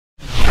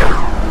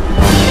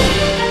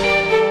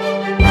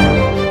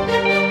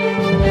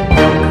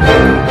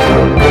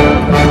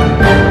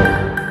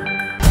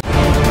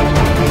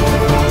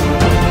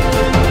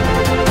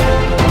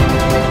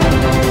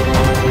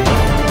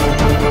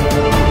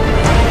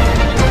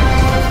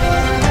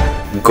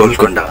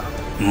గోల్కొండ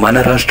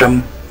మన రాష్ట్రం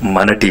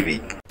మన TV.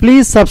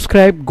 Please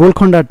subscribe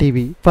Golconda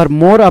TV. For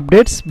more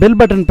updates bell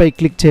button pi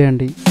click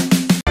చేయండి.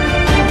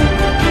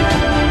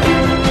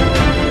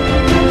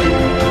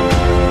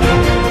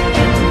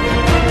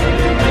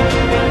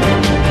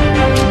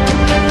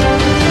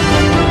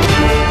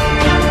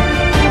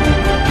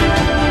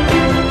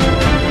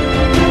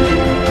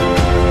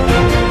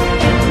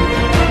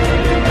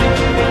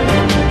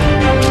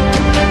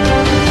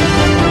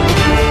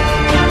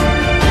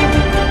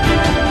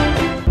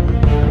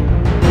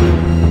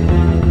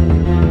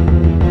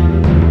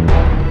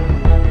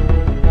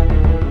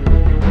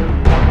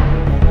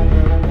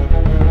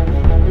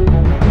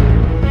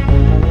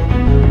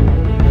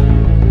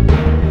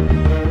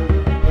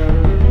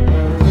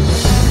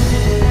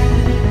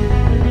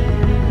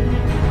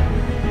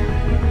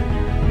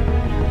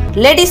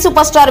 లేడీ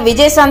సూపర్ స్టార్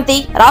విజయశాంతి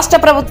రాష్ట్ర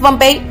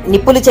ప్రభుత్వంపై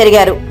నిప్పులు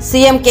చెరిగారు.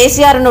 సీఎం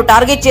కేసీఆర్ ను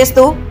టార్గెట్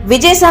చేస్తూ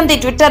విజయశాంతి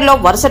ట్విట్టర్ లో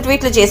వరుస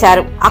ట్వీట్లు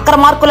చేశారు.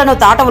 అక్రమార్కులను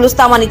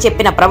తాటవలుస్తామని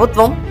చెప్పిన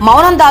ప్రభుత్వం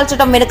మౌనం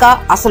దాల్చడం వెనుక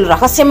అసలు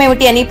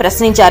రహస్యమేమిటి అని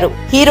ప్రశ్నించారు.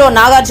 హీరో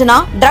నాగార్జున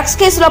డ్రగ్స్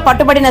కేసులో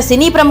పట్టుబడిన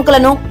సినీ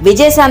ప్రముఖులను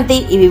విజయశాంతి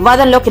ఈ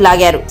వివాదంలోకి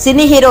లాగారు.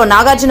 సినీ హీరో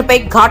నాగార్జునపై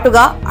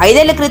ఘాటుగా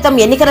 5 ఏళ్ల క్రితం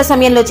ఎన్నికల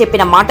సమయంలో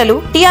చెప్పిన మాటలు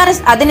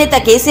టీఆర్ఎస్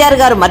అధినేత కేసీఆర్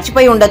గారు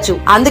మర్చిపోయి ఉండొచ్చు.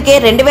 అందుకే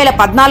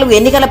 2014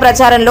 ఎన్నికల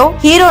ప్రచారంలో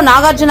హీరో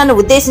నాగార్జునను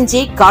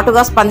ఉద్దేశించి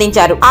ఘాటుగా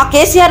స్పందించారు. ఆ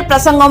కేసీఆర్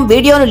ప్రసంగం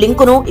వీడియోను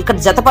లింకును ఇక్కడ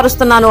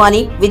జతపరుస్తున్నాను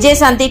అని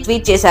విజయశాంతి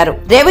ట్వీట్ చేశారు.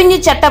 రెవెన్యూ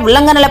చట్ట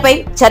ఉల్లంఘనలపై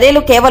చర్యలు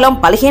కేవలం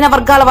బలహీన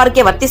వర్గాల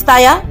వారికే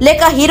వర్తిస్తాయా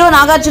లేక హీరో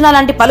నాగార్జున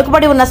లాంటి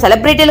పలుకుబడి ఉన్న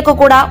సెలబ్రిటీలకు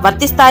కూడా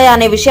వర్తిస్తాయా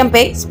అనే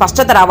విషయంపై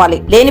స్పష్టత రావాలి.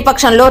 లేని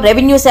పక్షంలో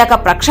రెవెన్యూ శాఖ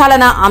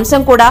ప్రక్షాళన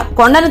అంశం కూడా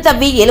కొండను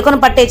తవ్వి ఎలుకను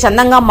పట్టే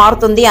చందంగా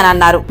మారుతుంది అని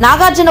అన్నారు.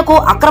 నాగార్జునకు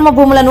అక్రమ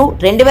భూములను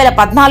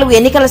 2014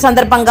 ఎన్నికల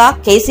సందర్భంగా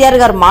కేసీఆర్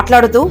గారు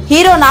మాట్లాడుతూ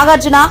హీరో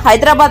నాగార్జున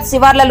హైదరాబాద్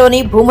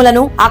శివార్లలోని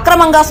భూములను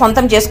అక్రమంగా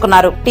సొంతం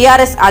చేసుకున్నారు.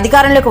 టీఆర్ఎస్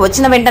అధికారంలోకి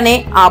వచ్చిన వెంటనే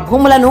ఆ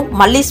భూములను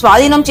మళ్లీ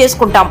స్వాధీనం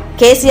చేసుకుంటాం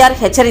కేసీఆర్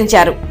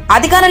హెచ్చరించారు.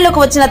 అధికారంలోకి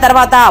వచ్చిన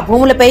తర్వాత ఆ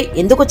భూములపై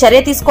ఎందుకు చర్య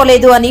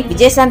తీసుకోలేదు అని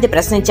విజయశాంతి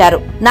ప్రశ్నించారు.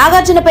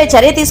 నాగార్జునపై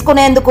చర్య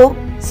తీసుకునేందుకు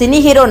సినీ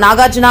హీరో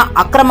నాగార్జున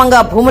అక్రమంగా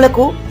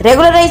భూములకు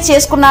రెగ్యులరైజ్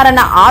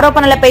చేసుకున్నారన్న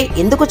ఆరోపణలపై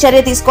ఎందుకు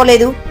చర్య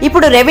తీసుకోలేదు?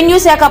 ఇప్పుడు రెవెన్యూ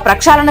శాఖ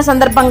ప్రక్షాళన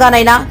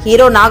సందర్భంగానైనా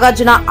హీరో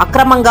నాగార్జున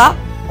అక్రమంగా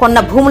కొన్న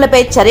భూములపై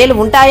చర్యలు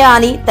ఉంటాయా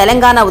అని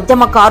తెలంగాణ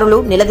ఉద్యమకారులు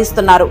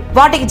నిలదీస్తున్నారు.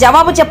 వాటికి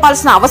జవాబు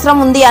చెప్పాల్సిన అవసరం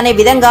ఉంది అనే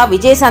విధంగా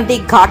విజయశాంతి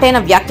ఘాటైన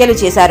వ్యాఖ్యలు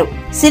చేశారు.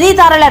 సినీ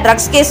తారల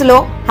డ్రగ్స్ కేసులో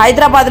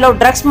హైదరాబాద్ లో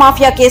డ్రగ్స్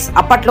మాఫియా కేసు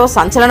అప్పట్లో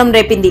సంచలనం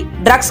రేపింది.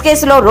 డ్రగ్స్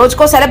కేసులో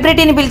రోజుకో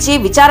సెలబ్రిటీని పిలిచి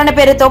విచారణ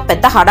పేరుతో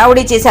పెద్ద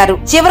హడావుడి చేశారు.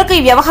 చివరకు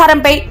ఈ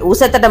వ్యవహారంపై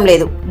ఊసెత్తడం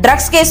లేదు.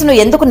 డ్రగ్స్ కేసును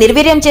ఎందుకు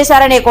నిర్వీర్యం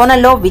చేశారనే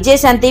కోణంలో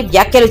విజయశాంతి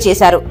వ్యాఖ్యలు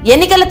చేశారు.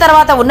 ఎన్నికల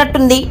తర్వాత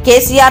ఉన్నట్టుంది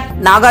కేసీఆర్,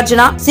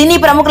 నాగార్జున, సినీ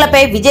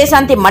ప్రముఖులపై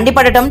విజయశాంతి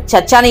మండిపడటం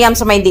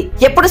చర్చానీయాంశమైంది.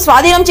 ఎప్పుడు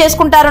స్వాధీనం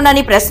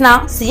చేసుకుంటారోనని ప్రశ్న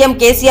సీఎం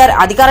కేసీఆర్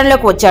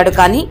అధికారంలోకి వచ్చాడు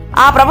కానీ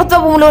ఆ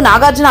ప్రభుత్వ భూములు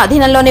నాగార్జున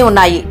అధీనంలోనే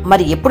ఉన్నాయి.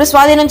 మరి ఎప్పుడు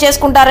స్వాధీనం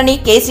చేసుకుంటారని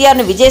కేసీఆర్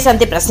ను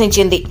విజయశాంతి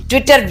ప్రశ్నించింది.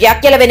 ట్విట్టర్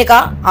వ్యాఖ్యల వెనుక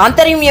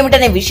ఆంతర్యం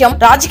ఏమిటనే విషయం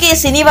రాజకీయ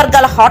సినీ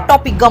వర్గాల హాట్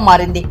టాపిక్ గా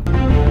మారింది.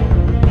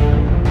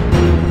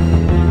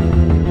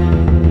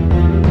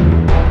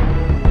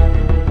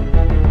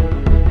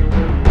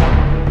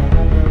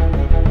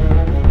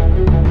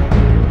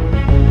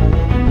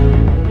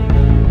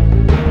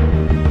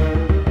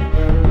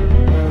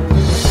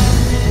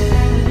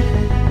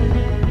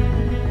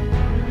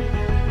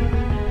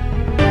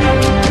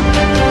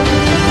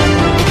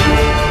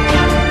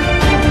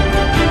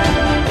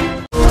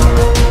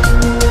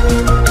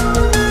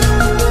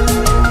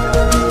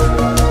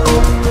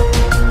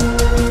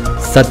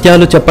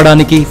 సత్యాలు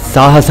చెప్పడానికి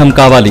సాహసం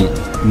కావాలి.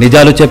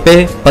 నిజాలు చెప్పే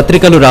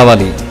పత్రికలు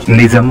రావాలి.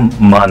 నిజం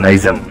మా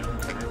నైజం.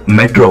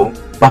 మెట్రో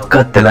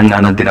పక్క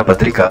తెలంగాణ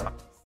దినపత్రిక.